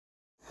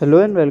Hello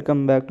and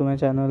welcome back to my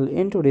channel.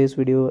 In today's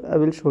video, I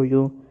will show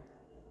you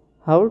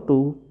how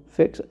to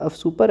fix a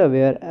super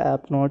aware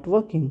app not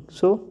working.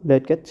 So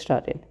let's get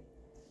started.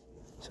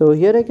 So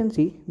here I can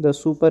see the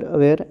super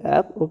aware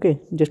app. Okay,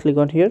 just click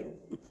on here.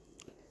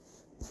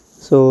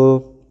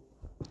 So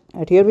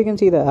at here we can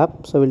see the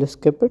app. So we'll just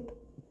skip it.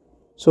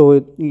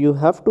 So you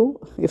have to,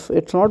 if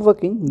it's not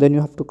working, then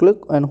you have to click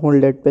and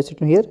hold that press it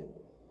here.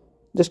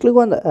 Just click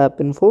on the app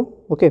info.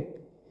 Okay.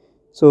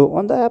 So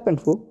on the app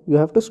info, you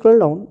have to scroll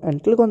down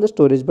and click on the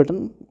storage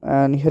button,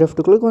 and here you have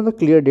to click on the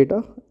clear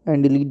data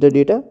and delete the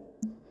data.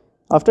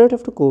 After that, you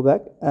have to go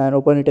back and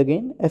open it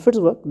again. If it's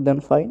work,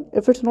 then fine.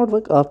 If it's not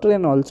work, after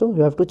then also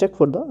you have to check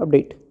for the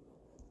update.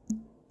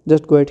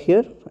 Just go ahead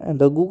here and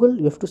the Google,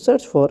 you have to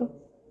search for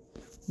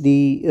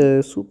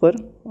the super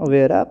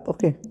aware app.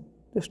 Okay,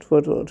 just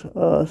for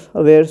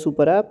aware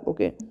super app.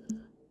 Okay,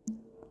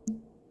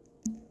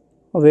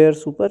 aware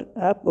super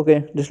app.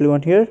 Okay, just click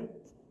on here.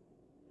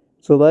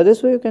 So by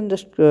this way you can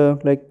just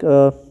update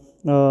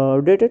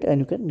it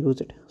and you can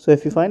use it. So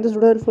if you find this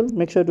video helpful,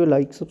 make sure to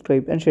like,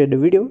 subscribe and share the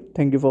video.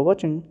 Thank you for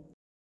watching.